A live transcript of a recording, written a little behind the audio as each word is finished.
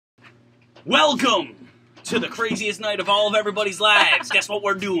Welcome to the craziest night of all of everybody's lives. Guess what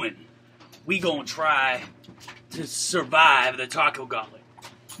we're doing? We gonna try to survive the Taco Gauntlet.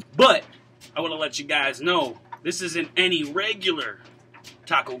 But I want to let you guys know this isn't any regular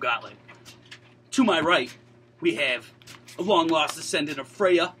Taco Gauntlet. To my right, we have a long-lost descendant of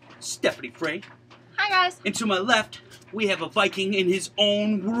Freya, Stephanie Frey. Hi, guys. And to my left, we have a Viking in his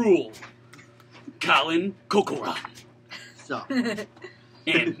own rule, Colin Kokoran. So.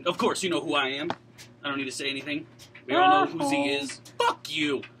 And, of course, you know who I am. I don't need to say anything. We all know who he is. Fuck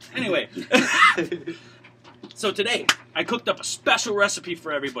you! Anyway. So today, I cooked up a special recipe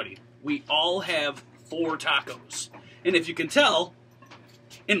for everybody. We all have 4 tacos. And if you can tell,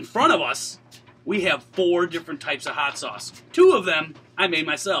 in front of us, we have 4 different types of hot sauce. 2 of them, I made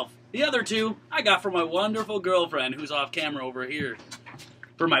myself. The other 2, I got from my wonderful girlfriend, who's off camera over here,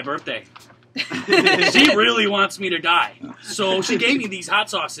 for my birthday. She really wants me to die. So she gave me these hot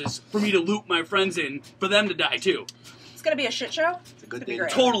sauces for me to loop my friends in, for them to die too. It's going to be a shit show. It's a good thing.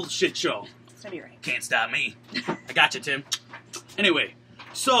 Total shit show. It's going to be great. Can't stop me. I got you, Tim. Anyway,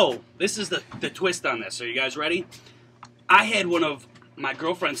 so this is the twist on this. Are you guys ready? I had one of my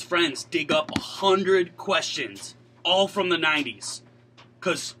girlfriend's friends dig up 100 questions, all from the 90's.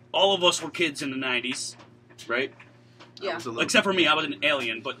 Because all of us were kids in the 90's, right? Yeah. Except for me, I was an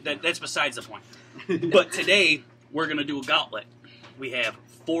alien, but that's besides the point. But today, we're going to do a gauntlet. We have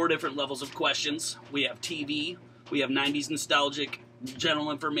 4 different levels of questions. We have TV. We have 90's nostalgic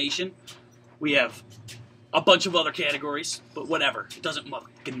general information. We have a bunch of other categories, but whatever. It doesn't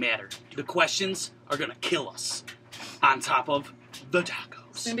fucking matter. The questions are going to kill us on top of the tacos.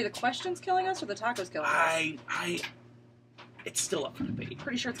 It's going to be the questions killing us or the tacos killing us? It's still up for debate.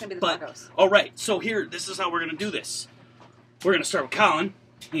 Pretty sure it's going to be the tacos. All right, so here, this is how we're going to do this. We're going to start with Colin.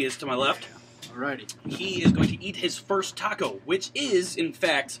 He is to my left. Alrighty. He is going to eat his first taco, which is, in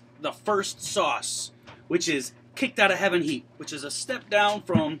fact, the first sauce, which is Kicked Out of Heaven Heat, which is a step down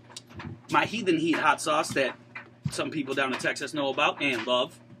from my Heathen Heat hot sauce that some people down in Texas know about and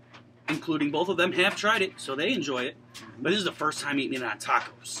love, including both of them have tried it, so they enjoy it. But this is the first time eating it on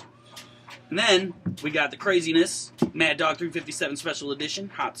tacos. And then we got the craziness, Mad Dog 357 Special Edition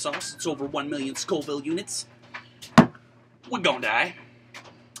hot sauce. It's over 1 million Scoville units. We're gonna die.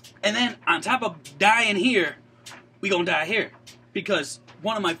 And then, on top of dying here, we gonna die here. Because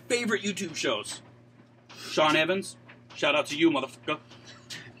one of my favorite YouTube shows, Sean Evans, shout out to you, motherfucker,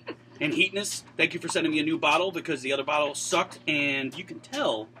 and Heatness, thank you for sending me a new bottle because the other bottle sucked, and you can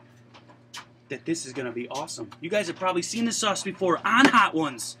tell that this is gonna be awesome. You guys have probably seen this sauce before on Hot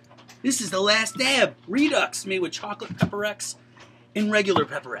Ones. This is the last dab, Redux, made with chocolate Pepper X and regular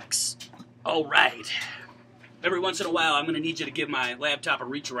Pepper X. All right. Every once in a while, I'm going to need you to give my laptop a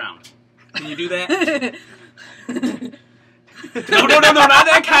reach around. Can you do that? No, not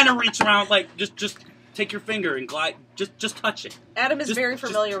that kind of reach around. Like, just take your finger and glide. Just touch it. Adam is very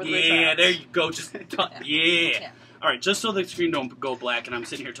familiar with reach arounds. Yeah, there you go. Just touch. Yeah. All right, just so the screen don't go black and I'm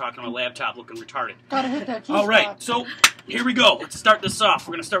sitting here talking on my laptop looking retarded. Gotta hit that All right, so here we go. Let's start this off.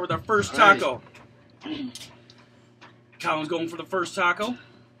 We're going to start with our first taco. Colin's going for the first taco.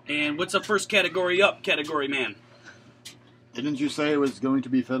 And what's the first category up, category man? Didn't you say it was going to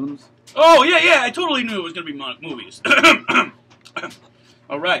be films? Oh, yeah, I totally knew it was going to be movies.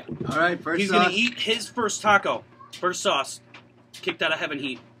 All right. First He's going to eat his first taco, first sauce, Kicked Out of Heaven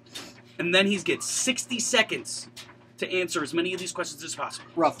Heat. And then he gets 60 seconds to answer as many of these questions as possible.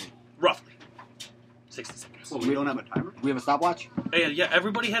 Roughly. 60 seconds. Well, we don't have a timer? We have a stopwatch? Yeah,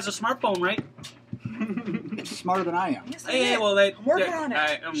 everybody has a smartphone, right? It's smarter than I am. Yes, Yeah, well, I'm working on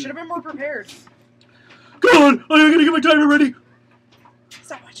it. Should have been more prepared. Go on! I'm gonna get my timer ready!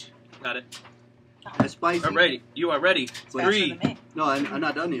 Stopwatch. Got it. That's spicy. I'm ready. You are ready. Faster 3. than me. No, I'm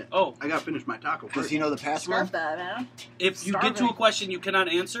not done yet. Oh. I gotta finish my taco Does first. he know the password? Start that, man. If you get to a question you cannot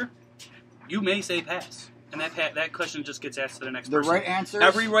answer, you may say pass. And that question just gets asked to the next The person. right answer?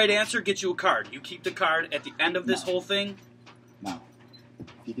 Every right answer gets you a card. You keep the card at the end of this whole thing. No. If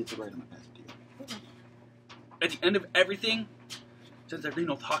he gets it right, I'm going to pass it to you. At the end of everything, since they're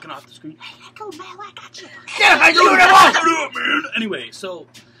talking off the screen. Hey, go, man, I got you. Yeah, I do it, man. Anyway, so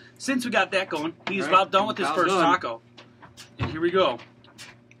since we got that going, he's about done with his first taco. And here we go.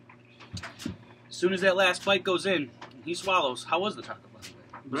 As soon as that last bite goes in, he swallows. How was the taco?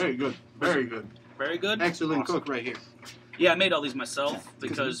 Very good. Very good. Very good. Excellent Awesome. cook right here. Yeah, I made all these myself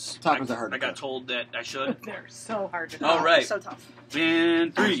because tacos are hard to I got cook. told that I should. They're so hard to cook. All right. So tough.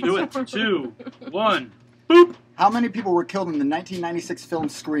 And 3, 2, 1, boop. How many people were killed in the 1996 film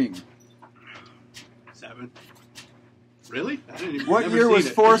Scream? 7. Really? I didn't even, What never year seen was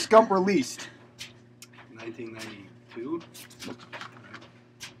it. Forrest Gump released? 1992.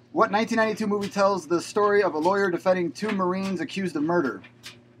 What 1992 movie tells the story of a lawyer defending 2 Marines accused of murder?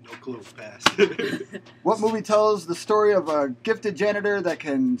 No clue. Pass. What movie tells the story of a gifted janitor that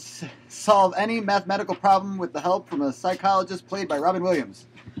can solve any mathematical problem with the help from a psychologist played by Robin Williams?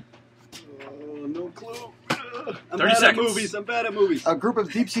 No clue. I'm 30 bad seconds. at movies. I'm bad at movies. A group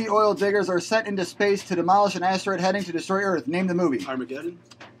of deep-sea oil diggers are sent into space to demolish an asteroid heading to destroy Earth. Name the movie. Armageddon.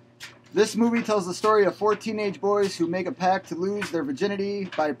 This movie tells the story of 4 teenage boys who make a pact to lose their virginity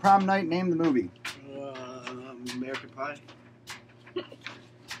by prom night. Name the movie. American Pie.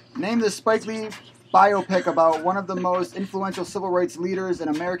 Name the Spike Lee biopic about one of the most influential civil rights leaders in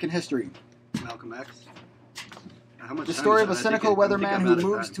American history. Malcolm X. How much The time story is of a that? cynical I think weatherman I'm who out of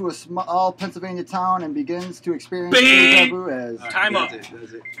moves time. to a small Pennsylvania town and begins to experience Bing! deja vu as... All right, Time up. that's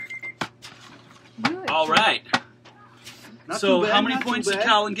it. All right. Not So too bad, how many not too points did bad.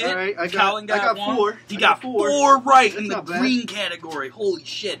 Colin get? All right, Colin got I got one. 4. He I got 4. 4 right in That's the not bad. green category. Holy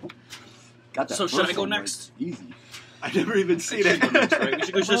shit. Got that So should first I go one right. next? Easy. I never even seen Should go next, it. right? We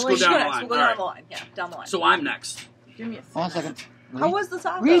should just Well, go we should down the next. line. We'll go All down the right. line. Yeah, down the line. So I'm next. Give me a Hold on a second. How was the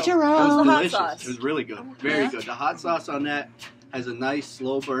taco? Reach It around. How's was the hot delicious. sauce? It was really good. Very Yeah? good. The hot sauce on that has a nice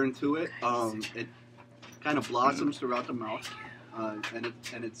slow burn to it. It kind of blossoms throughout the mouth, and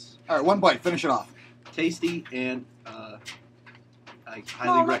it's All right, one bite. Finish it off. tasty, and I Oh,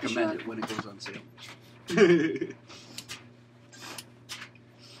 highly not recommend sure. it when it goes on sale.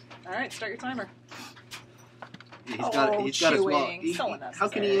 All right, start your timer. He's Oh, got it swallowed. chewing. So How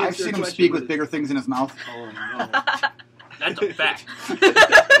can he unnecessary. answer I've seen a him question speak with it? bigger things in his mouth. Oh no! That's a fact.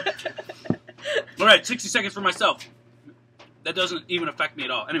 All right, 60 seconds for myself. That doesn't even affect me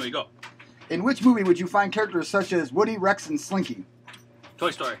at all. Anyway, go. In which movie would you find characters such as Woody, Rex, and Slinky?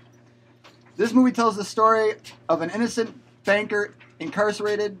 Toy Story. This movie tells the story of an innocent banker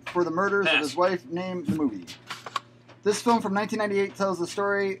incarcerated for the murders of Pass. his wife. Name the movie. This film from 1998 tells the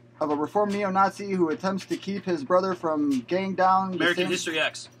story of a reformed neo-Nazi who attempts to keep his brother from ganging down the American same... History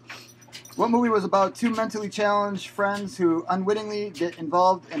X. What movie was about 2 mentally challenged friends who unwittingly get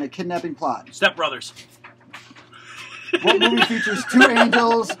involved in a kidnapping plot? Step Brothers. What movie features 2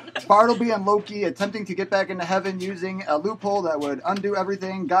 angels, Bartleby and Loki, attempting to get back into heaven using a loophole that would undo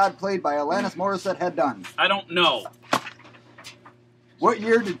everything God, played by Alanis Morissette, had done? I don't know. What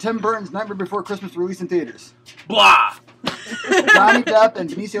year did Tim Burton's Nightmare Before Christmas release in theaters? Blah. Johnny Depp and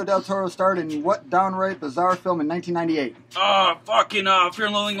Benicio del Toro starred in what downright bizarre film in 1998? Fucking Fear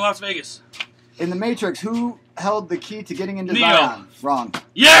and Loathing in Las Vegas. In The Matrix, who held the key to getting into Neo. Zion? Wrong.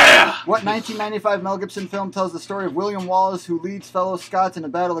 Yeah! What 1995 Mel Gibson film tells the story of William Wallace, who leads fellow Scots in a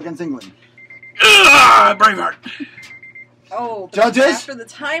battle against England? Braveheart. Oh, but Judges? after the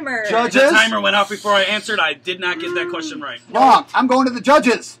timer. Judges? The timer went off before I answered. I did not get that question right. Wrong. I'm going to the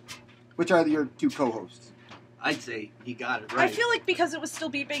judges, which are your 2 co-hosts. I'd say he got it I right. feel like because it was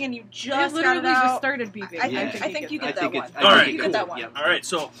still beeping and you It just got literally it just out. started beeping. I think you get that one. All right. You get that one. Yeah. All right,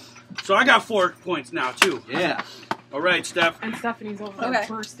 so I got 4 points now too. Yeah. All right, Steph. And Stephanie's over Okay. there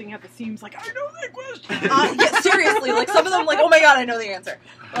bursting at the seams like, I know that question. Yeah, seriously, like some of them, like, oh my god, I know the answer.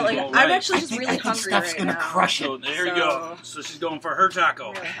 But like, All I'm right. actually just really hungry Steph's right gonna now. crush it. So there you go. So she's going for her taco.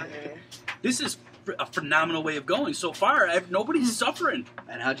 I'm really hungry. This is a phenomenal way of going so far. Nobody's suffering,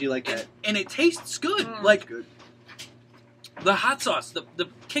 And how'd you like that? and it tastes good. Mm. Like Good. the hot sauce, the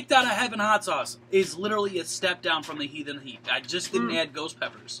kicked out of heaven hot sauce is literally a step down from the Heathen Heat. I just didn't add ghost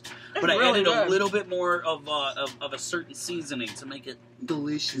peppers, but I really added a good. little bit more of a certain seasoning to make it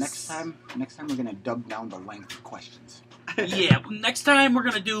delicious. Next time we're gonna dub down the length of questions. Yeah, next time we're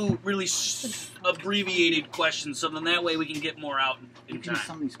gonna do really abbreviated questions, so then that way we can get more out in Because time.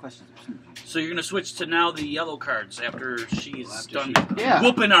 some of these questions are super easy. So you're gonna switch to now the yellow cards after she's After done she's done. Yeah.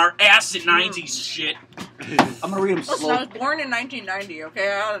 whooping our ass at 90s shit. I'm gonna read them Listen, I slow. was born in 1990,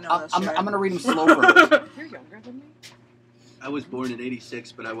 okay? I don't know this I'm shit. gonna read them slow for You're younger than me. I was born in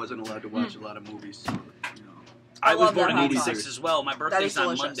 '86, but I wasn't allowed to watch a lot of movies. So, you know, I was love born that in hot '86 sauce. as well. My That birthday's is on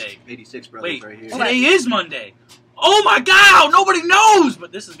delicious. Monday. '86 brothers Wait, right here. today is Monday. Oh my god, nobody knows!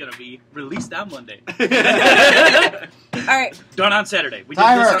 But this is gonna be released on Monday. Alright, Done on Saturday. We did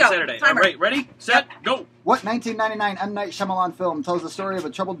Timer. this on Go. Saturday. Timer. All right, ready, set, go. What 1999 M. Night Shyamalan film tells the story of a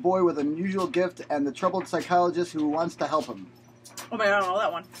troubled boy with an unusual gift and the troubled psychologist who wants to help him? oh my god, I don't know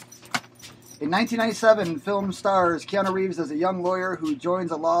that one. In 1997, film stars Keanu Reeves as a young lawyer who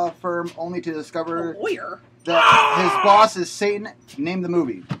joins a law firm only to discover A lawyer? that his boss is Satan. Name the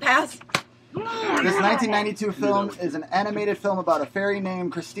movie. Pass. This 1992 film is an animated film about a fairy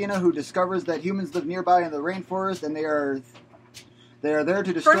named Christina who discovers that humans live nearby in the rainforest and they are there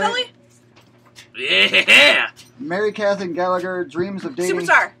to destroy. Fernelli? Yeah. Mary Catherine Gallagher dreams of dating.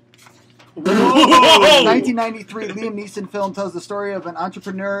 Superstar. Whoa! 1993 Liam Neeson film tells the story of an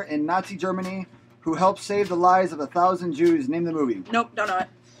entrepreneur in Nazi Germany who helped save the lives of 1,000 Jews. Name the movie. Nope, don't know it.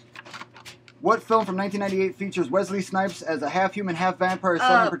 What film from 1998 features Wesley Snipes as a half-human, half-vampire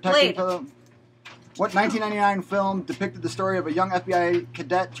son protecting... Blade. What 1999 film depicted the story of a young FBI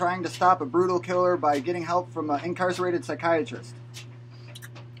cadet trying to stop a brutal killer by getting help from an incarcerated psychiatrist?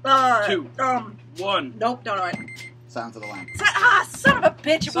 2, 1. Nope, don't know it. Silence of the Lambs. Son of a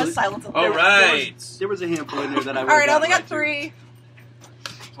bitch! It So was Silence of the All Lambs. right. There was a handful in there that I. All right, I only got to. 3. You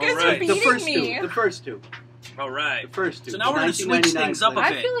All guys are right. beating The first me. two. The first two. All right. The first two. So now we're going to switch 1999 things up a thing.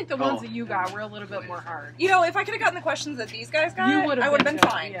 bit. I feel like the ones Oh. that you got were a little bit more hard. You know, if I could have gotten the questions that these guys got, You would've I would have been been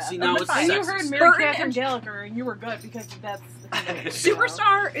good, fine. yeah. See, I now would've it's been And you fine. heard Mary Burton Catherine and- Gallagher, and you were good because that's the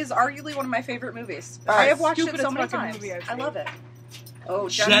Superstar is arguably one of my favorite movies. All right. I have watched it Stupidest so many fucking times. movie I've I seen. love it. Oh,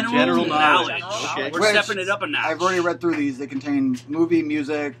 General knowledge. General Okay. We're Which stepping it up a notch. I've already read through these. They contain movie,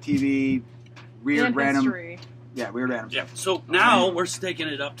 music, TV, weird, and random... history. Yeah, weird, random Yeah. stuff. So now we're staking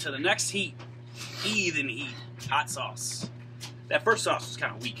it up to the next heat. Heathen Heat. Hot sauce. That first sauce was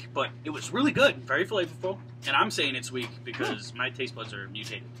kind of weak, but it was really good. Very flavorful. And I'm saying it's weak because my taste buds are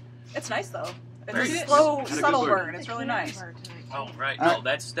mutated. It's nice though. It's Very a nice. slow, Had a good subtle burn. burn. It's really nice. Oh, right. All right. No,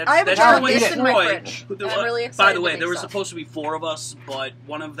 that's I have a that's jar of Troy this in my Troy. fridge, Who- and I'm really By excited the to way, make there were stuff. supposed to be 4 of us, but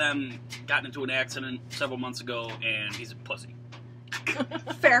one of them got into an accident several months ago, and he's a pussy.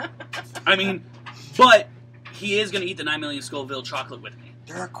 Fair. I mean, but he is going to eat the 9 million Scoville chocolate with me.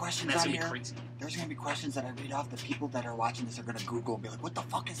 There are And questions that's on going to be here. crazy. There's going to be questions that I read off. The people that are watching this are going to Google and be like, what the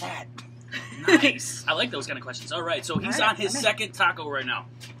fuck is that? Nice. I like those kind of questions. All right, so he's All right, on his I'm in. second taco right now.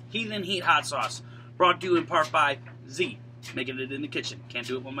 Heathen Heat hot sauce. Brought to you in part by Z. Making it in the kitchen. Can't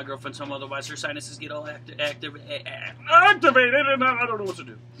do it when my girlfriend's home, otherwise her sinuses get all activated, and I don't know what to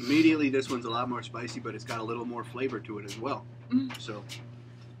do. Immediately, this one's a lot more spicy, but it's got a little more flavor to it as well. So,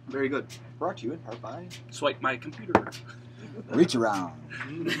 very good. Brought to you in part by Swipe my computer. Reach Around.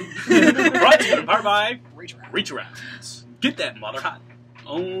 Brought to you in part by Reach Arounds. Get that mother hot.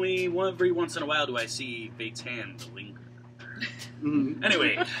 Only every once in a while do I see Bates' hand linger. Mhm.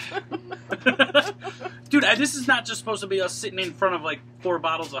 Anyway. Dude, this is not just supposed to be us sitting in front of like 4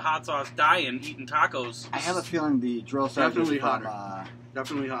 bottles of hot sauce, dying, eating tacos. I have a feeling the drill sergeant Definitely from hotter.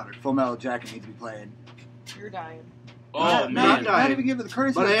 Definitely hotter. Full Metal Jacket needs to be played. You're dying. Oh, not, man. Not even give it the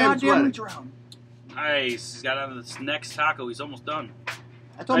courtesy But of I am goddamn sweating. Reach Around. Nice. He's got on this next taco. He's almost done.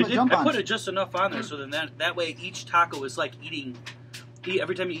 I told him to jump I on put it. it just enough on there so then that way each taco is like eating.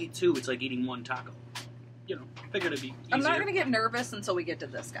 Every time you eat 2, it's like eating 1 taco. You know, figured it'd be easier. I'm not going to get nervous until we get to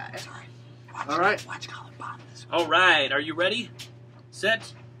this guy. All right. Watch Colin Bond this. All right, are you ready?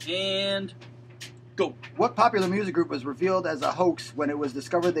 Set and go. What popular music group was revealed as a hoax when it was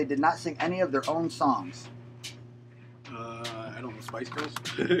discovered they did not sing any of their own songs? I don't know, Spice Girls?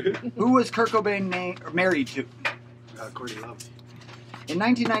 Who was Kurt Cobain married to? Courtney Love. In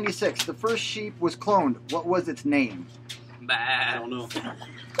 1996, the first sheep was cloned. What was its name? I Bad. don't know.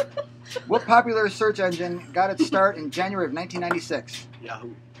 What popular search engine got its start in January of 1996?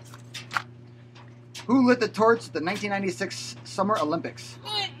 Yahoo. Who lit the torch at the 1996 Summer Olympics?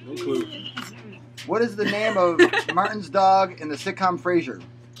 No clue. What is the name of Martin's dog in the sitcom Frasier?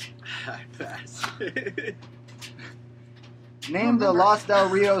 I pass. Name the Los Del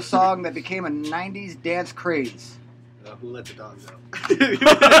Rio song that became a 90s dance craze. Who let the dogs out? What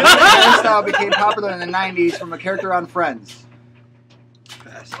hairstyle became popular in the 90s from a character on Friends?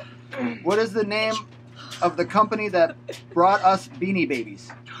 Pass. What is the name of the company that brought us Beanie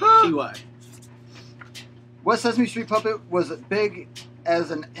Babies? TY. What Sesame Street puppet was big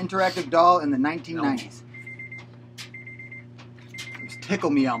as an interactive doll in the 1990s? It was Tickle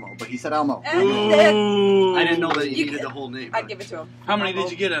Me Elmo, but he said Elmo. Ooh. I didn't know that you You needed can- the whole name. I'd give it to him. How many did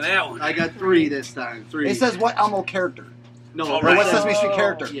you get on that one? I got 3 this time. 3. It says what Elmo character? no. All Or right. what it Sesame says- Street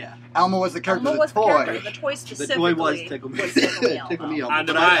character? Yeah. Elmo was the character, Elmo the was the toy. character. The toy The specifically toy was Tickle Me. was Tickle Me Tickle Me Elmo. Elmo. On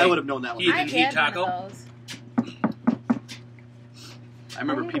to But I my would have known that one. Heathen I Heat get taco. one of those. I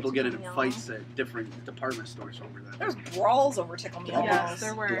remember I think people it's getting Tickle Me in fights at different department stores over that. There was brawls over Tickle Me Did I Elmo. Yes,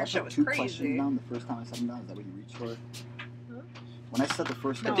 there were. Did I Shit put was 2 crazy. questions down the first time I set them down? Is that what you reached for? Huh? When I said the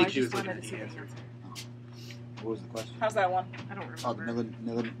first No, I question, think she was just wanted looking to at see the the answer. answer. what was the question? How's that one? I don't Oh, the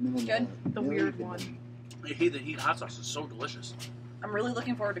remember. Good? The weird one. Heathen Heat hot sauce is so delicious. I'm really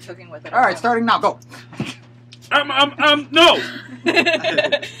looking forward to cooking with it. All right, starting now. Go. No.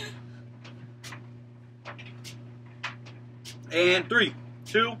 And 3,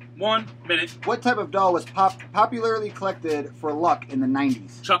 2, 1 minute. What type of doll was popularly collected for luck in the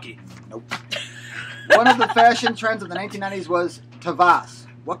 90s? Chucky. Nope. One of the fashion trends of the 1990s was Tavas.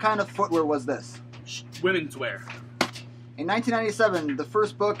 What kind of footwear was this? Women's wear. In 1997, the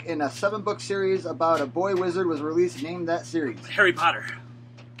first book in a 7-book series about a boy wizard was released. Name that series. Harry Potter.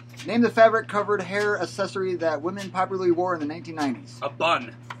 Name the fabric-covered hair accessory that women popularly wore in the 1990s. A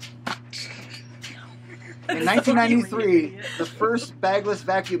bun. In 1993, the first bagless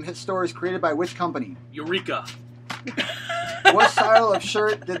vacuum hit stores created by which company? Eureka. What style of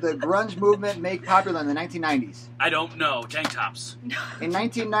shirt did the grunge movement make popular in the 1990s? I don't know. Tank tops. In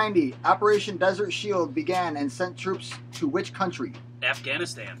 1990, Operation Desert Shield began and sent troops to which country?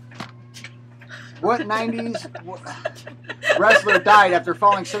 Afghanistan. What 90s wrestler died after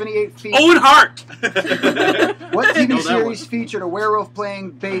falling 78 feet? Owen Hart. What TV Know that series one. featured a werewolf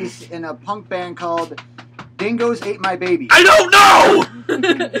playing bass in a punk band called Dingoes Ate My Baby? I don't know.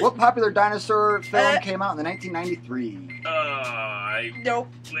 What popular dinosaur film came out in the 1993? Nope.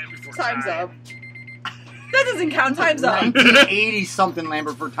 Land Before Time's Time. up. That doesn't count. Time's up. 1980 something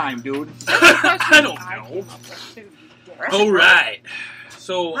Lambert for time, dude. I don't know. All right.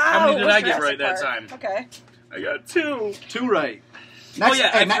 So how many did I get right that time? Okay. I got 2. 2 right. Oh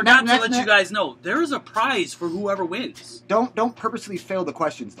yeah, I Next- forgot to next- let you guys know there is a prize for whoever wins. Don't purposely fail the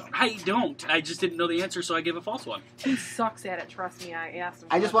questions though. I don't. I just didn't know the answer, so I gave a false one. He sucks at it, trust me. I asked him.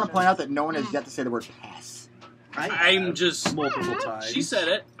 I just want to point out that no one has yet to say the word pass. I'm have just. multiple times. She said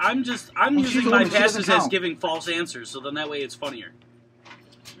it. I'm Well, she's using the my one, she doesn't passes as count. giving false answers, so then that way it's funnier.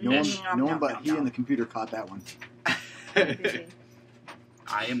 No one, Ish. no one but he and the computer caught that one.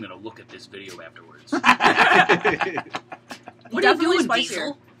 I am gonna look at this video afterwards. What Definitely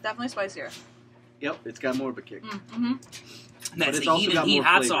spicier. Definitely spicier. Yep, it's got more of a kick. Mm-hmm. That's it's the also Heathen got Heat more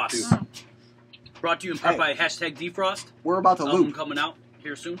hot flavor, sauce. too. Brought to you in part Hey. by hashtag Defrost. We're about to Album loop. coming out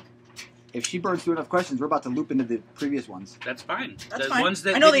here soon. If she burns through enough questions, we're about to loop into the previous ones. That's fine. That's the fine. Ones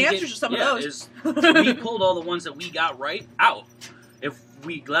that I know the didn't answers to some of yeah, those. Is, we pulled all the ones that we got right out. If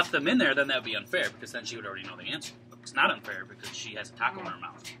we left them in there, then that would be unfair because then she would already know the answer. But it's not unfair because she has a taco in her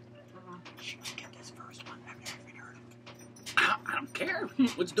mouth. She might get this first one. I've never even heard of it. I don't care.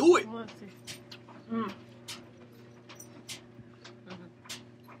 Let's do it. Let's see.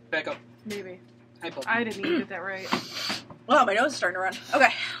 Back up. Maybe. Hi, Puppy. I didn't even get that right. Well, my nose is starting to run.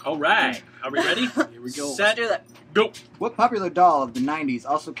 Okay. All right. Are we ready? Here we go. Let's Set. do that. Go. What popular doll of the 90s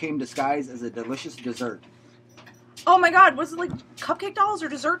also came disguised as a delicious dessert? Oh my god, was it like cupcake dolls or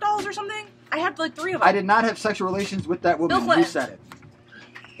dessert dolls or something? I had like 3 of them. I did not have sexual relations with that woman. Bill Clinton. You said it.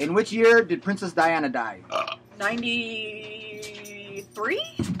 In which year did Princess Diana die? 93?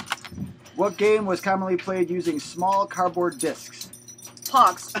 What game was commonly played using small cardboard discs?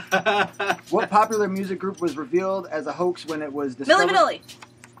 Pogs. What popular music group was revealed as a hoax when it was discovered? Milli Vanilli.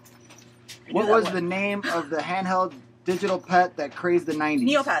 I What knew that was one. the name of the handheld digital pet that crazed the 90s?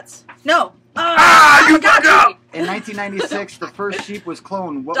 Neopets. No. You fuck up! In 1996, the first sheep was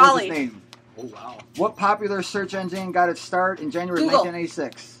cloned. What Dolly. was its name? Oh, wow. What popular search engine got its start in January Google. of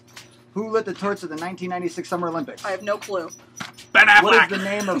 1986? Who lit the torch of the 1996 Summer Olympics? I have no clue. Ben What Affleck. is the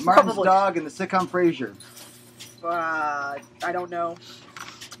name of Martin's Probably. dog in the sitcom Frasier? I don't know.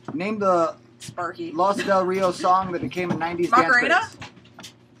 Name the Sparky. Los Del Rio song that became a 90s Margarita? dance craze.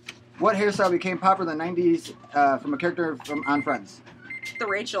 What hairstyle became popular in the 90s from a character from on Friends? The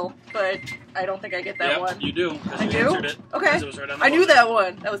Rachel, but I don't think I get that Yep, one. you do. 'cause I you do? answered it, Okay. 'cause it was right on the I knew button. that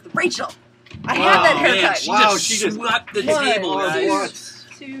one. That was the Rachel. I had Wow. that Man, haircut. she Wow, just she just- swept the One, table, guys. What?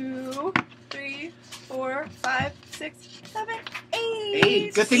 2, 3, 4, 5, 6, 7, 8.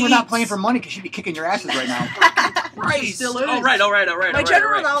 8. Good thing we're not playing for money because she'd be kicking your asses right now. Christ. Still is. All right. My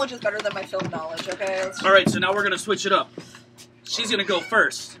general knowledge is better than my film knowledge, okay? Let's... All right, so now we're going to switch it up. She's going to go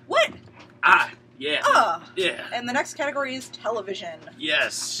first. What? Yeah. Yeah. And the next category is television.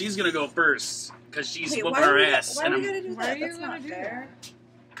 Yes, she's going to go first because she's Wait, whooping why her are we, ass. Why And are we I'm gonna do Why that? are you That's gonna not do fair.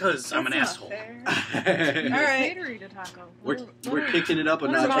 because I'm an That's asshole. not fair. we're All right. Cater eat a taco. kicking it up a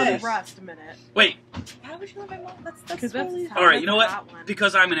What notch. about for the this. rest a minute? Wait. Why would you let my mom? That's Because totally... that's All right, you know what? hot one.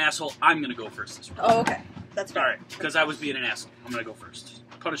 Because I'm an asshole, I'm going to go first this week. Oh, okay. That's All fair. right, because I was being an asshole. I'm going to go first.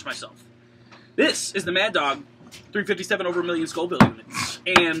 Punish myself. This is the Mad Dog, 357 over a million Scoville units.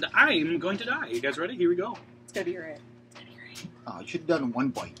 And I'm going to die. You guys ready? Here we go. It's gonna be right. Oh, you should have done one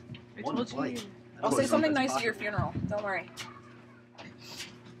bite. I One told you. bite. I'll That say was something something nice at your popular. funeral. Don't worry.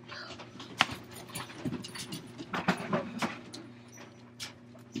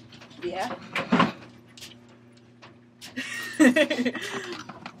 Yeah.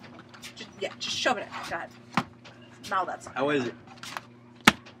 Just shove it in. Go ahead. Mouth that sucker. How is it?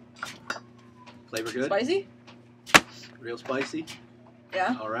 Flavor good? Spicy? Real spicy?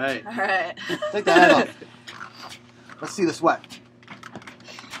 Yeah. All right. All right. Take the head off. Let's see the sweat.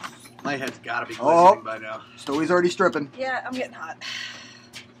 My head's got to be Oh. glistening by now. Stowie's already stripping. Yeah, I'm getting hot.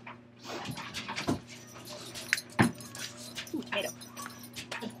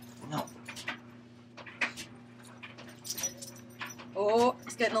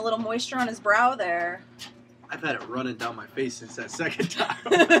 getting a little moisture on his brow there. I've had it running down my face since that second time.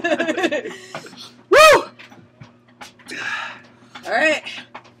 Woo! All right.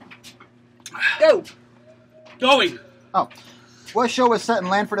 Go. Going. Oh. What show was set in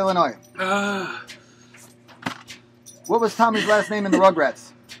Lanford, Illinois? What was Tommy's last name in the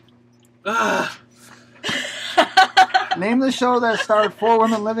Rugrats? Name the show that starred 4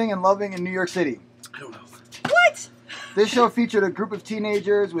 women living and loving in New York City. I don't know. What? This show featured a group of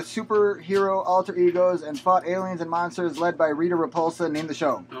teenagers with superhero alter egos and fought aliens and monsters led by Rita Repulsa. Name the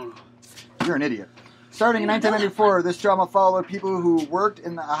show. I don't know. You're an idiot. Starting in 1994, this drama followed people who worked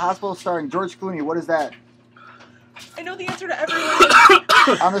in a hospital starring George Clooney. What is that? I know the answer to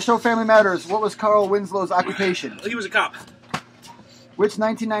everyone. On the show Family Matters, what was Carl Winslow's occupation? He was a cop. Which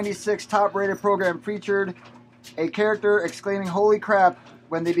 1996 top-rated program featured a character exclaiming "Holy crap"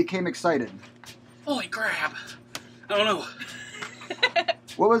 when they became excited? Holy crap. I don't know.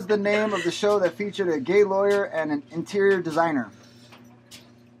 What was the name of the show that featured a gay lawyer and an interior designer?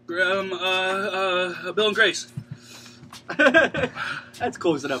 Bill and Grace. That's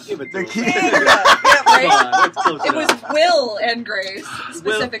close enough. Give it to The him. key- Yeah, Come right? on, that's close It was enough. Will and Grace,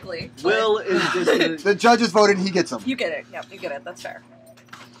 specifically. Will is just The judges voted, he gets them. You get it. Yep, you get it. That's fair.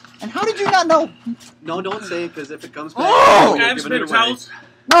 And how did you not know? no, don't say it because if it comes back, Oh! Can I we're have some giving paper it away. towels?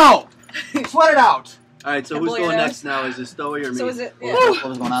 No! Sweat it out! All right, so Can who's blow your going nose? next now? Is it Stoey or me? So is it? Yeah. What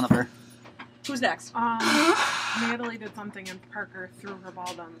was going on up there? Who's next? Natalie did something and Parker threw her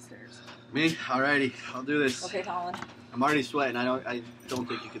ball down the stairs. Me? Alrighty, I'll do this. Okay, Colin. I'm already sweating. I don't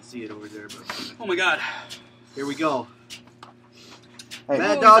think you can see it over there, but Oh my god. here we go. Hey,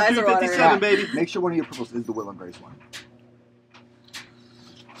 Mad Ooh, Dog his eyes are watering. 257, baby. make sure one of your purples is the Will and Grace one.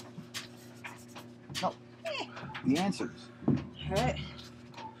 No. The answers. All right.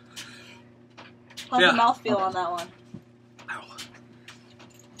 How's Yeah. the mouth feel on that one? Ow.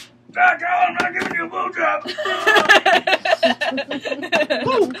 I'm not giving you a blowjob.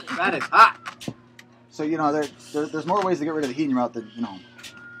 Woo! That is hot. So, you know, there's more ways to get rid of the heat in your mouth than, you know,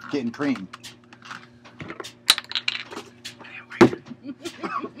 getting cream.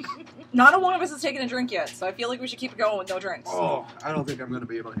 Not a one of us has taken a drink yet, so I feel like we should keep it going with no drinks. Oh, I don't think I'm gonna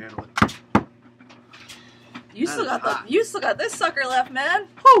be able to handle it. You still that got is the, you still got this sucker left, man.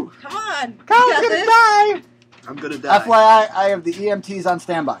 Whew! Come on. You Kyle's got gonna this. die! I'm gonna die. FYI, I have the EMTs on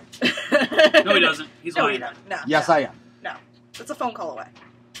standby. No, he doesn't. He's No, lying. you don't. No. Yes, no, I am. No. It's a phone call away.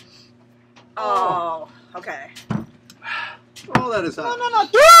 Oh, okay. Oh, that is hot. No.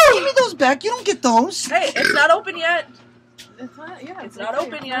 Give me those back. You don't get those. Hey, it's not open yet. It's not. Yeah, It's right not there.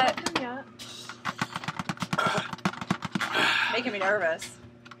 open yet. Not open yet. Making me nervous.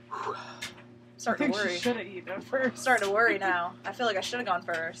 I Starting think to she worry. should have eaten it first. Starting to worry now. I feel like I should have gone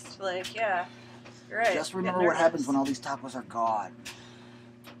first. Like, yeah, you're right. Just I'm remember getting what happens nervous. when all these tacos are gone.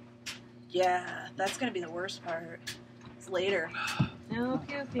 Yeah, that's gonna be the worst part. It's later.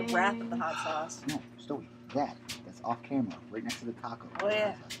 Okay, The okay. wrath of the hot sauce. No, Stoey, that's off camera, right next to the taco. Oh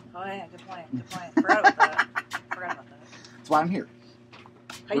yeah. Oh yeah. Good point. Good point. Forgot about that. Forgot about that. That's why I'm here.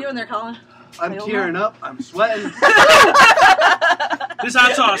 How you doing there, Colin? I'm I don't tearing up. I'm sweating. This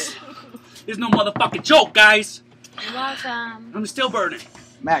hot sauce is no motherfucking joke, guys. You're welcome. I'm still burning.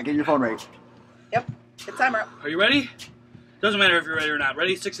 Matt, get your phone ready. Good timer up. Are you ready? Doesn't matter if you're ready or not.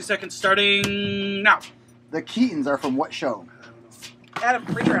 Ready? 60 seconds starting now. The Keatons are from what show? Adam,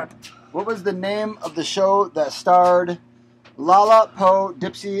 reach around. What was the name of the show that starred Lala, Poe,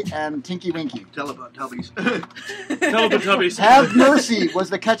 Dipsy, and Tinky Winky? Teletubbies. Teletubbies. Have mercy was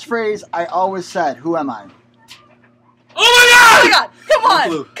the catchphrase I always said. Who am I? Oh Oh my my God! Come on!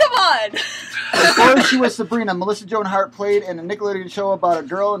 Blue. Come on! Before she was Sabrina, Melissa Joan Hart played in a Nickelodeon show about a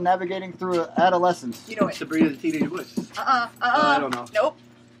girl navigating through adolescence. You know it. Sabrina the Teenage Witch. I don't know. Nope.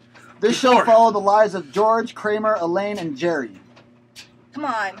 This show Before. followed the lives of George, Kramer, Elaine, and Jerry. Come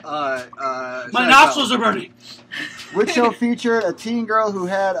on. My nostrils are burning. Which show featured a teen girl who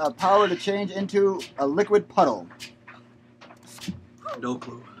had a power to change into a liquid puddle? No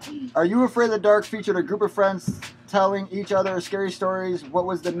clue. Are You Afraid of the Dark featured a group of friends telling each other scary stories. What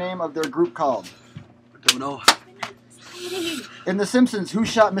was the name of their group called? Don't know. In The Simpsons, who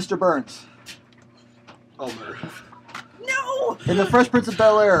shot Mr. Burns? Homer. No! In The Fresh Prince of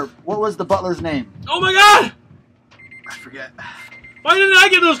Bel-Air, what was the butler's name? Oh my god! I forget. Why didn't I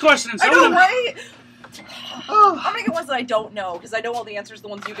get those questions? I know, would've- right? I'm making ones that I don't know, because I know all the answers, the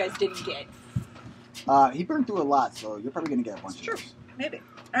ones you guys didn't get. He burned through a lot, so you're probably going to get a bunch of Sure. those. Maybe.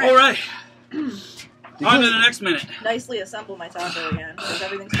 All right. Did On to you- the next minute. Nicely assemble my taco again, because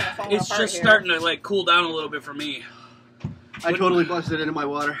everything's kind of falling It's apart just here. starting to like cool down a little bit for me. I totally busted it into my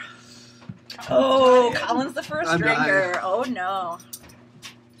water. Oh, Colin's the first I'm drinker. Oh, no.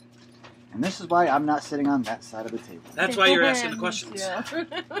 And this is why I'm not sitting on that side of the table. That's why you're asking the questions. Yeah.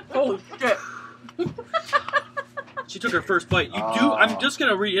 Holy shit. She took her first bite. You do. I'm just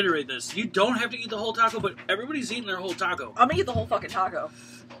gonna reiterate this. You don't have to eat the whole taco, but everybody's eating their whole taco. I'm gonna eat the whole fucking taco.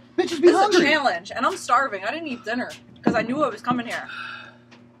 Bitches be This is a hungry. challenge, and I'm starving. I didn't eat dinner because I knew I was coming here.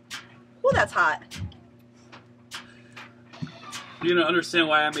 Ooh, that's hot. You're gonna understand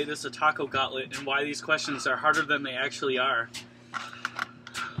why I made this a taco gauntlet and why these questions are harder than they actually are.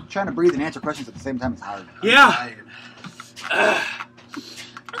 Trying to breathe and answer questions at the same time is hard. Yeah.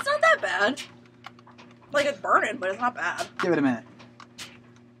 It's not that bad. Like, it's burning, but it's not bad. Give it a minute.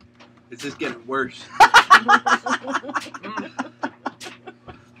 It's just getting worse.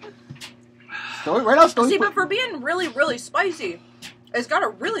 Right now, See, but for being really, really spicy, it's got a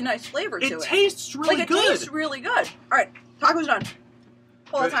really nice flavor to it. It tastes really like, it good. tastes really good. All right, taco's done.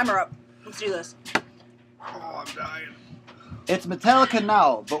 Pull the Ready? timer up. Let's do this. Oh, I'm dying. It's Metallica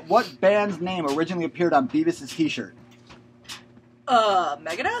now, but what band's name originally appeared on Beavis' t-shirt?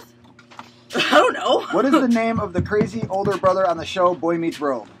 Megadeth? I don't know. What is the name of the crazy older brother on the show Boy Meets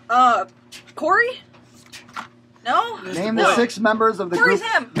World? Corey? No? Name No. the 6 members of the Corey's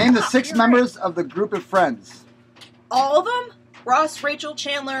group. him. Name the 6 You're members of the group of friends. All of them? Ross, Rachel,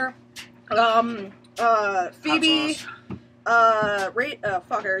 Chandler, Phoebe, Hot fuck, I already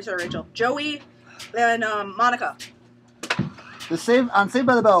said Rachel. Joey, and, Monica. On Saved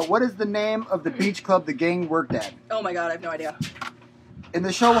by the Bell, what is the name of the beach club the gang worked at? Oh my god, I have no idea. In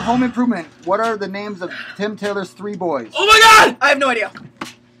the show Home Improvement, what are the names of Tim Taylor's 3 boys? Oh my God! I have no idea.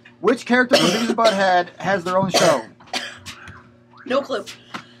 Which character from Beavis and Butthead has their own show? No clue.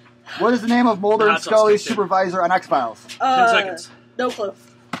 What is the name of Mulder and Hot sauce Scully's kicked in. supervisor on X-Files? 10 seconds. No clue.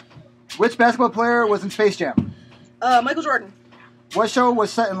 Which basketball player was in Space Jam? Michael Jordan. What show was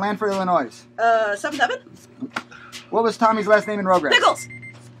set in Lanford, Illinois? 7-7? What was Tommy's last name in Rugrats? Pickles!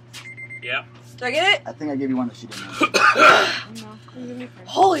 Yeah. Did I get it? I think I gave you one that she didn't know. No, you're gonna be fine.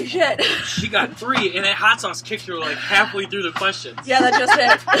 Holy shit. She got 3, and that hot sauce kicked her like halfway through the questions. Yeah, that just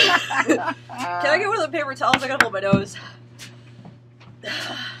hit. Can I get one of the paper towels? I gotta hold my nose.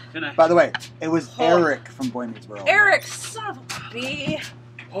 Can I? By the way, it was Oh. Eric from Boy Meets World. Eric, son of a bee.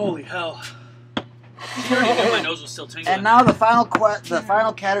 Holy hell. She already knew my nose was still tingling. And now the final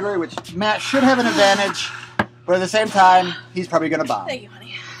category, which Matt should have an advantage, but at the same time, he's probably going to bomb. Thank you,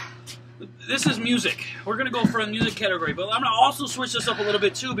 honey. This is music. We're going to go for the music category, but I'm going to also switch this up a little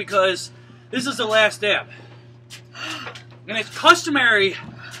bit too because this is the last dab. And it's customary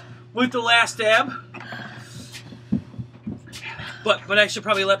with the last dab. But I should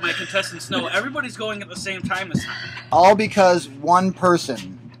probably let my contestants know everybody's going at the same time this time. All because one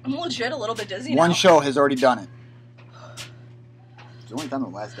person, I'm legit a little bit dizzy one now. show has already done it. It's the only time the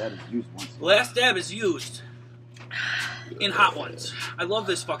last dab is used once. Last dab is used in Hot Ones. I love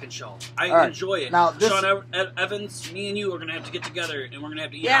this fucking show. I All right. enjoy it. Now, this- Sean Evans, me and you are going to have to get together and we're going to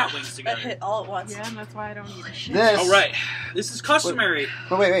have to eat Yeah, hot wings that together. hit all at once. Yeah, and that's why I don't eat it. This, All right. This is customary.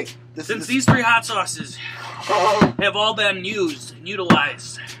 But wait. Since these 3 hot sauces have all been used and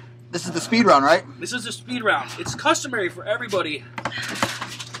utilized, This is the speed round, right? this is a speed round. It's customary for everybody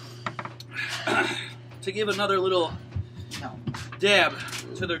to give another little dab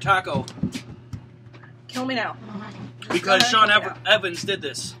to their taco Kill me now. because Go Sean ahead, kill me Evans did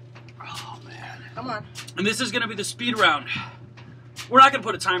this. Oh, man. Come on. And this is going to be the speed round. We're not going to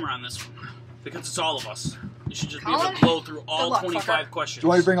put a timer on this one because it's all of us. You should just be able Colin? to blow through all Good luck, 25 fucker. questions. Do you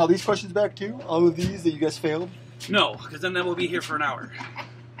want me to bring all these questions back too? All of these that you guys failed? No, because then we'll be here for an hour.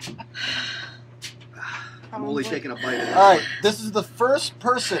 I'm only taking a bite of it. All right, this is the first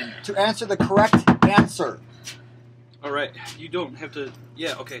person to answer the correct answer. All right, you don't have to.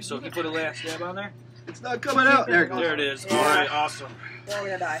 Yeah, okay. So if you put a last dab on there, It's not coming out. There it goes. there it is. Yeah. All right, awesome. We're all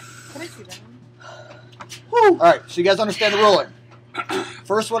gonna die. Can I see that one? All right, so you guys understand the ruling.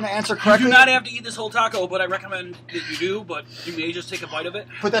 First one to answer You correctly. do not have to eat this whole taco, but I recommend that you do. But you may just take a bite of it.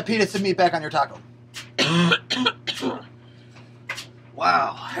 Put that peanuts and meat back on your taco.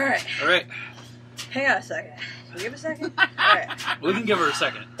 Wow. All right. All right, Hang on a second. Can we give a second? All right. we can give her a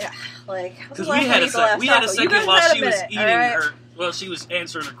second Yeah. Like, what's because the last we time had you a ate the last we had a taco? You second guys while had a she was minute, eating all right? her. Well, she was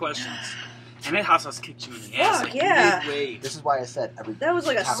answering her questions, and that hot sauce kicked you in the ass. Fuck, like yeah. midway. This is why I said every. That was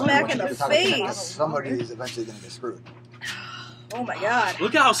like a taco smack I in want the you to taco because face. somebody is eventually going to get screwed. Oh my god.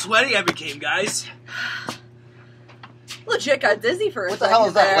 Look at how sweaty I became, guys. Legit got dizzy for a What the second hell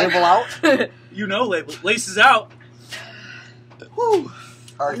is that? there. Label out? You know, label laces out. Whew.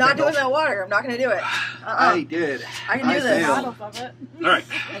 All right, I'm not Finkel. doing that water. I'm not gonna do it. I did. I can do this. failed. Bottles of it. All right,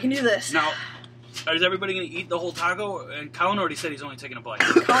 I can do this. now is everybody gonna eat the whole taco? And Colin already said he's only taking a bite.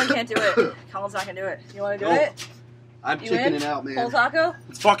 Colin can't do it. Colin's not gonna do it. You wanna do Nope. it? I'm You in? chickening out, man. Whole taco?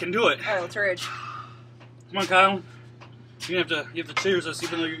 Let's fucking do it. All right, let's rage. Come on, Kyle. You have to cheers us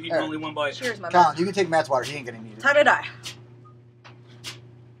even though you're eating only one bite. Cheers, my man. Colin, you can take Matt's water. He ain't gonna need it. Time to die.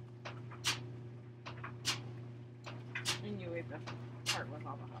 And you ate the part with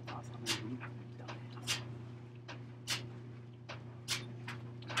all the hot sauce on it.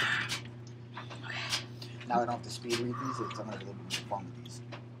 Now I don't have to speed read these. I'm gonna have a little bit more fun with these.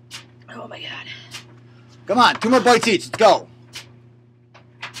 Oh my god. Come on, 2 more bites each. Let's go.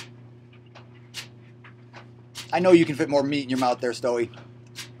 I know you can fit more meat in your mouth there, Stoey.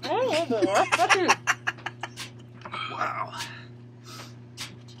 Wow.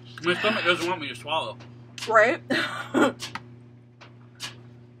 My stomach doesn't want me to swallow. Right?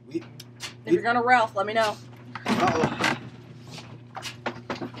 We, If you're gonna Ralph, let me know. Uh-oh.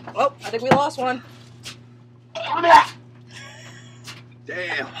 Oh, I think we lost one.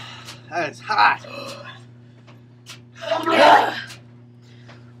 Damn. That's hot.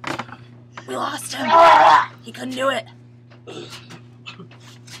 We lost him. He couldn't do it.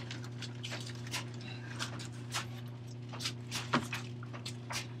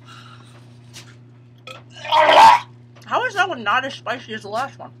 How is that one not as spicy as the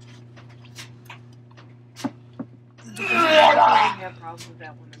last one? I didn't have problems with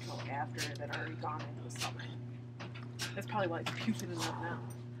that one until after it had already gone into the stomach. That's probably why it's puking it up now.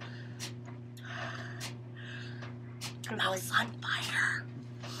 Mouth's on fire.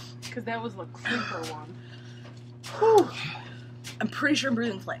 Because that was the creeper one. Whew. I'm pretty sure I'm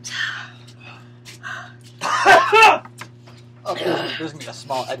breathing flames. oh, there's gonna be a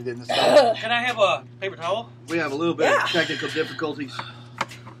small edit in this. One. Can I have a paper towel? We have a little bit Yeah. of technical difficulties.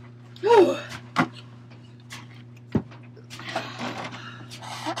 Whew.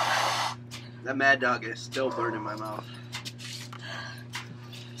 That Mad Dog is still burning my mouth.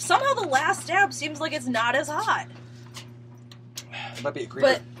 Somehow the last stab seems like it's not as hot. It might be a creeper.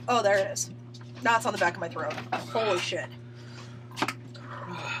 But, oh, there it is. Now it's on the back of my throat. Holy shit.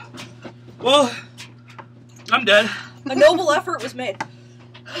 Well, I'm dead. A noble effort was made.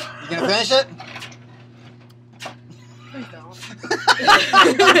 You gonna finish it? Please don't.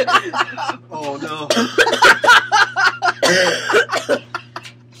 Oh no.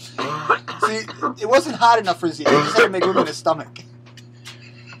 See, it wasn't hot enough for Z. He just had to make room in his stomach.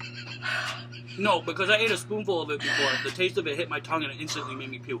 No, because I ate a spoonful of it before. The taste of it hit my tongue and it instantly made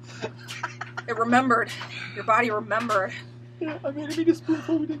me puke. It remembered. Your body remembered. Yeah, I made him eat a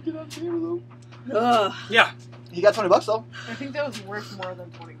spoonful. We didn't get on camera though. Ugh. Yeah. He got $20 though. I think that was worth more than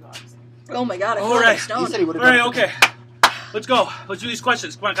 $20. Oh my god, I feel All like right. I'm He stoned. said he would All have. right, okay. Let's go. Let's do these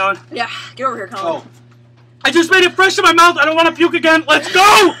questions. Come on, Colin. Yeah, get over here, Colin. Oh, I just made it fresh in my mouth. I don't want to puke again. Let's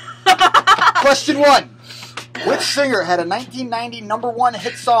go! Question 1: which singer had a 1990 #1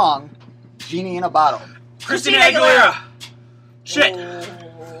 hit song, "Genie in a Bottle"? Christina Aguilera. Shit.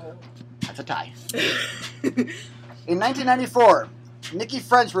 Oh. That's a tie. In 1994, Nikki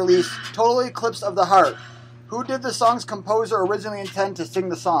French released "Total Eclipse of the Heart." Who did the song's composer originally intend to sing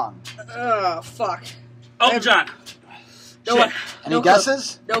the song? Oh, fuck. Elton John. No, Shit. Any no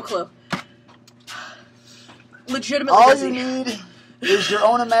guesses? Clue. No clue. Legitimately All guessing. you need is your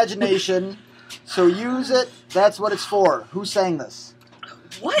own imagination, so use it. That's what it's for. Who sang this?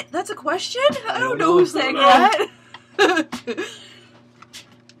 What? That's a question? I don't know know. who's saying that.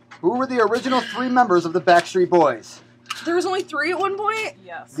 Who were the original 3 members of the Backstreet Boys? There was only 3 at one point?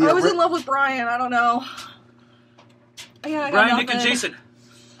 Yes. The I was ori- in love with Brian. I don't know. Yeah, I got Brian, Nick, and nothing. Jason.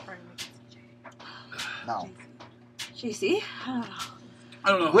 No. JC? I don't know. I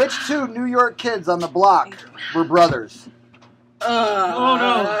don't know. Which 2 New York kids on the block were brothers? Oh,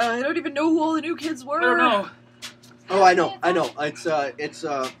 no. I don't even know who all the new kids were. I don't know. oh, I know. It's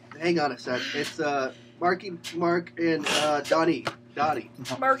hang on a sec. It's Mark and Donnie. Mark and Donnie?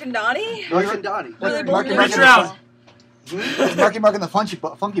 Mark and Donnie. Were they both Mark and new Mark Reach kids? around. It's Marky Mark and the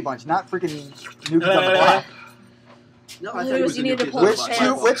Funky Bunch, not freaking New Kids on the Block. No, Well, I thought it was you the need New to Kids pull on the Which his Block.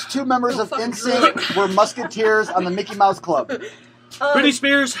 pants. which two members Oh, of fucking NSYNC were Musketeers on the Mickey Mouse Club? Britney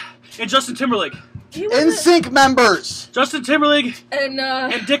Spears and Justin Timberlake. He wasn't- NSYNC members. Justin Timberlake And,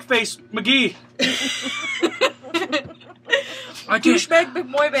 and Dickface McGee. I can't. douchebag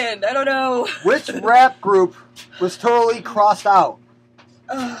big boy band. I don't know. Which rap group was totally crossed out?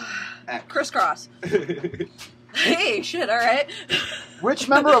 Crisscross. Hey, shit, alright. Which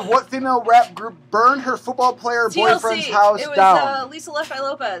member of what female rap group burned her football player boyfriend's TLC. house It was down? Lisa Left Eye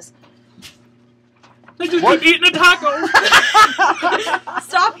Lopez. I just What? keep eating a taco.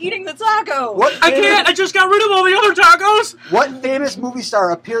 Stop eating the taco. What I famous- can't. I just got rid of all the other tacos. What famous movie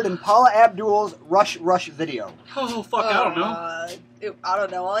star appeared in Paula Abdul's Rush video? Oh, fuck. I don't know. I don't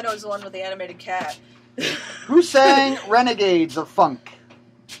know. All I know is the one with the animated cat. Who sang Renegades of Funk?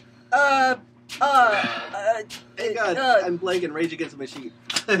 Hey God, I'm blanking. Rage Against the Machine.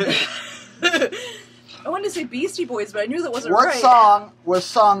 I wanted to say Beastie Boys, but I knew that wasn't What right. song was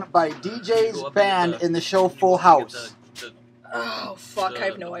sung by DJ's band in the show Full House? Oh, fuck, I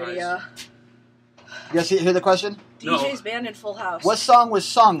have no idea. You guys hear the question? DJ's band in Full House. What song was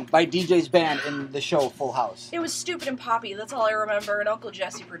sung by DJ's band in the show Full House? It was stupid and poppy, that's all I remember, and Uncle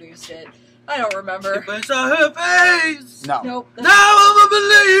Jesse produced it. I don't remember. I saw her face. No. Nope. Now I'm a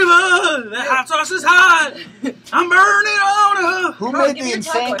believer. The hot sauce is hot. I'm burning on her. Who Come on, made give the me your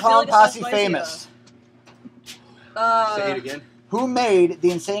Insane taco. I feel Clown like it's not Posse spicy famous? Say it again. Who made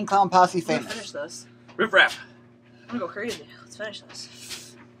the Insane Clown Posse I'm gonna famous? finish this. Riff Raff. I'm gonna go crazy. Let's finish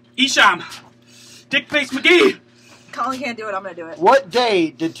this. Isham. Dick Face McGee. Colin can't do it, I'm gonna do it. What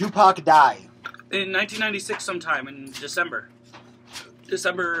day did Tupac die? In 1996 sometime in December.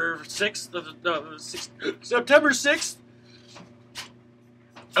 December 6th? September 6th?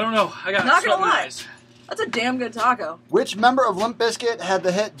 I don't know. I got Not sweat gonna in my lie. eyes. That's a damn good taco. Which member of Limp Bizkit had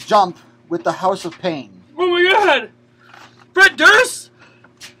the hit Jump with the House of Pain? Oh my god! Fred Durst?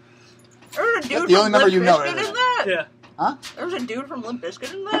 There was a dude That's the only from member Limp you know, Bizkit isn't in it? that. Yeah. Huh? There was a dude from Limp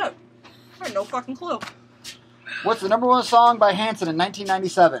Bizkit in that. I had no fucking clue. What's the #1 song by Hanson in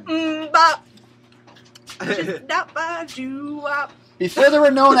 1997? Bop. Not by doo-wop. Before they were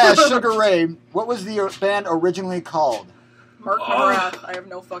known as Sugar Ray, what was the band originally called? Mark McGrath. I have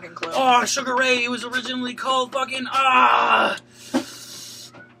no fucking clue. Oh, Sugar Ray. It was originally called fucking...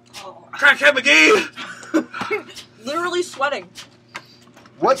 Crackhead McGee! Literally sweating.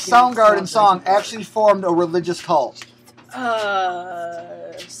 What Soundgarden song actually formed a religious cult? Soundgarden?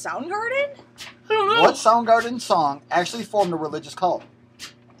 I don't know. What Soundgarden song actually formed a religious cult?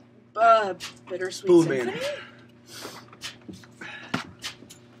 Bittersweet Spoon Symphony? Man.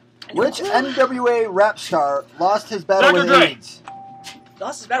 Which NWA rap star lost his battle Dr. with Dre. AIDS?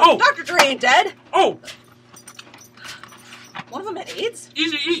 Lost his battle. Oh. Dr. Dre ain't dead. Oh! One of them had AIDS?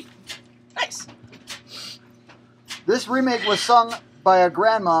 Easy E. Nice. This remake was sung by a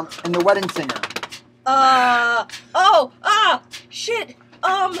grandma in The Wedding Singer. Shit.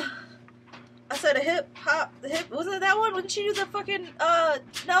 I said a hip hop, the hip, wasn't it that one? Wouldn't she do the fucking,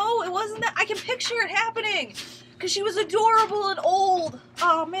 no, it wasn't that. I can picture it happening. Because she was adorable and old.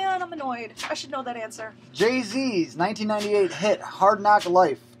 Oh, man, I'm annoyed. I should know that answer. Jay-Z's 1998 hit Hard Knock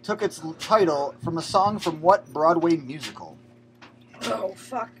Life took its title from a song from what Broadway musical? Oh,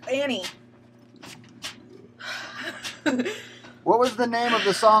 fuck. Annie. What was the name of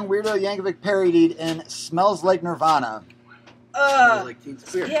the song Weird Al Yankovic parodied in Smells Like Nirvana? Like Teen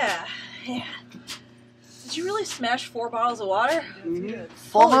Spirit. Yeah. Did you really smash 4 bottles of water?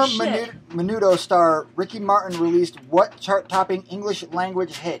 Former Holy shit. Menudo star Ricky Martin released what chart-topping English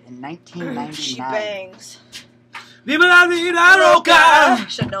language hit in 1999? She bangs. Viva la vida loca!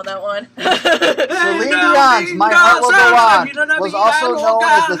 Should know that one. Celine Dion's My Heart Will Go On was also known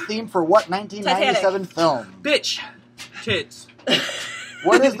as the theme for what 1997 film? Bitch. Tits.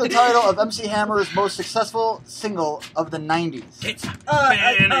 What is the title of MC Hammer's most successful single of the 90s? Tits.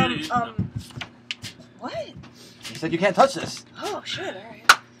 What? He said you can't touch this. Oh, shit,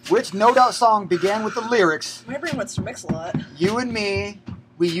 alright. Which No Doubt song began with the lyrics, My brain wants to mix a lot. You and me,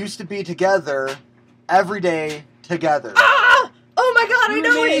 we used to be together, every day together. Ah! Oh my god, I You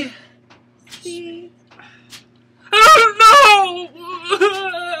know and it! me. See? Oh no!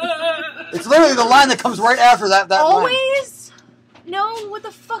 It's literally the line that comes right after that line. Always? No, what the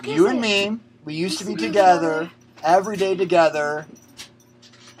fuck is You it? and me, we used to be together, every day together.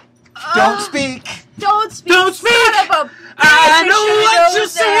 Don't speak. Don't speak! Don't speak! Son of a I bitch, know what you're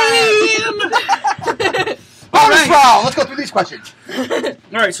saying! Bonus round. Let's go through these questions.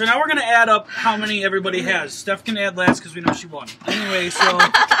 Alright, so now we're going to add up how many everybody has. Steph can add last because we know she won. Anyway, so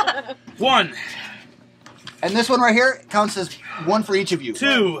 1, And this one right here counts as one for each of you.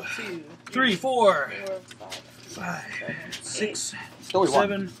 2, 3, 4, 5, 6, Story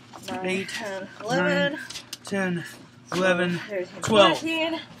one. 7, 8, 10, 11, 10, 11, 13, 12.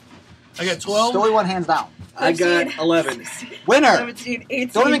 14, I got 12. Story one, hands down. I got 11. Winner. 17, 18,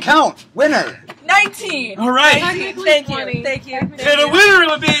 Don't even count. Winner. 19! Alright. Technically Thank 20. you, thank you. And the winner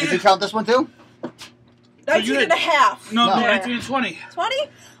would Did you be... count this one too? 19 and a half. No, No. 19 and 20. 20?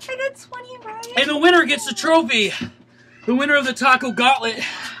 I got 20 right. And the winner gets the trophy. The winner of the Taco Gauntlet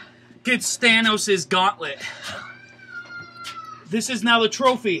gets Thanos' gauntlet. This is now the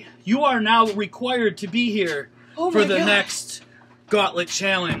trophy. You are now required to be here Oh for my the God. next Gauntlet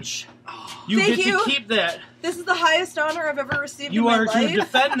Challenge. You Thank get you. to keep that. This is the highest honor I've ever received You in are my to life.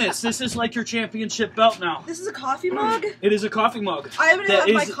 defend this. This is like your championship belt now. This is a coffee mug? It is a coffee mug. I would That have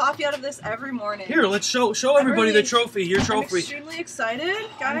my is- coffee out of this every morning. Here, let's show everybody really- the trophy. Your I'm trophy. extremely excited,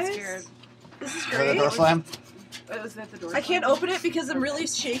 guys. I'm scared. This is Is that a great. door slam? Was that the door? I can't open it because I'm really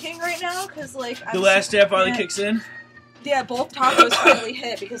shaking right now. Because like The last step finally kicks in. Yeah, both tacos finally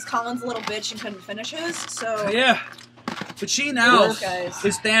hit because Colin's a little bitch and couldn't finish his. So Yeah. But she now Yes, guys.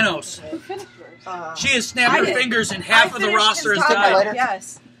 is Thanos. Who finished yours? She has snapped I her did. fingers and half I of the finished roster his has taco. died.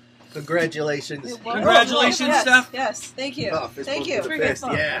 Yes. Congratulations. Congratulations, yes, Steph. Yes, thank you. Oh, fist Thank bump you. to the fist,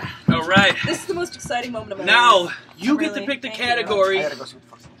 yeah. All right. This is the most exciting moment of my Now, life. you Really, get to pick the thank you. I category gotta go see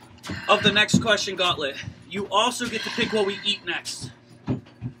what the fuck's of the next question gauntlet. You also get to pick what we eat next.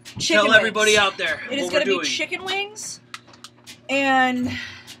 Chicken Tell everybody wings. out there It is what going we're to be doing. chicken wings and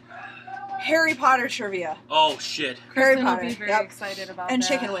Harry Potter trivia. Oh, shit. Harry Kristen will Potter. be very Yep. excited about And that.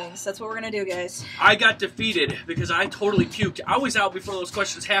 chicken wings. That's what we're going to do, guys. I got defeated because I totally puked. I was out before those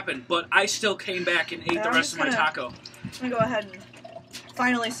questions happened, but I still came back and ate Yeah, the I'm rest just of my gonna- taco. I'm going to go ahead and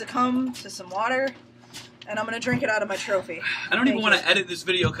finally succumb to some water. And I'm going to drink it out of my trophy. I don't even Thank want you. to edit this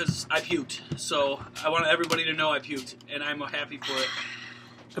video because I puked. So I want everybody to know I puked, and I'm happy for it.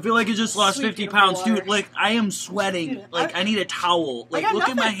 I feel like I just lost Sweet 50 beautiful pounds. water. Dude, like, I am sweating. Dude, Like, I need a towel. Like, got look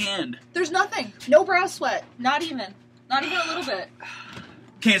at my nothing. hand. There's nothing. No brow sweat. Not even. Not even a little bit.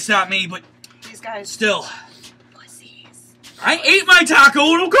 Can't stop me, but These guys. still. Pussies. I ate my taco,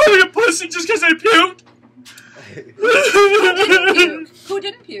 and I'm calling it pussy just because I puked. Who didn't puke? Who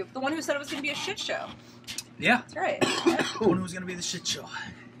didn't puke? The one who said it was going to be a shit show. Yeah, That's right. the one who was going to be the shit show.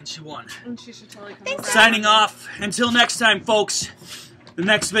 And she won. And she should totally come Thanks, around. Signing off. Until next time, folks. The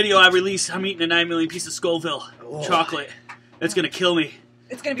next video I release, I'm eating a 9 million piece of Scoville chocolate. That's going to kill me.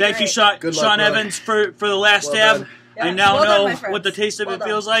 It's going to be Thank you, great. Sean, Good luck, Sean brother. Evans, for the last Well stab. done. I Yes, now well done, my know friends. what the taste of Well it done.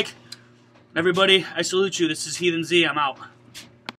 feels like. Everybody, I salute you. This is Heathen Z. I'm out.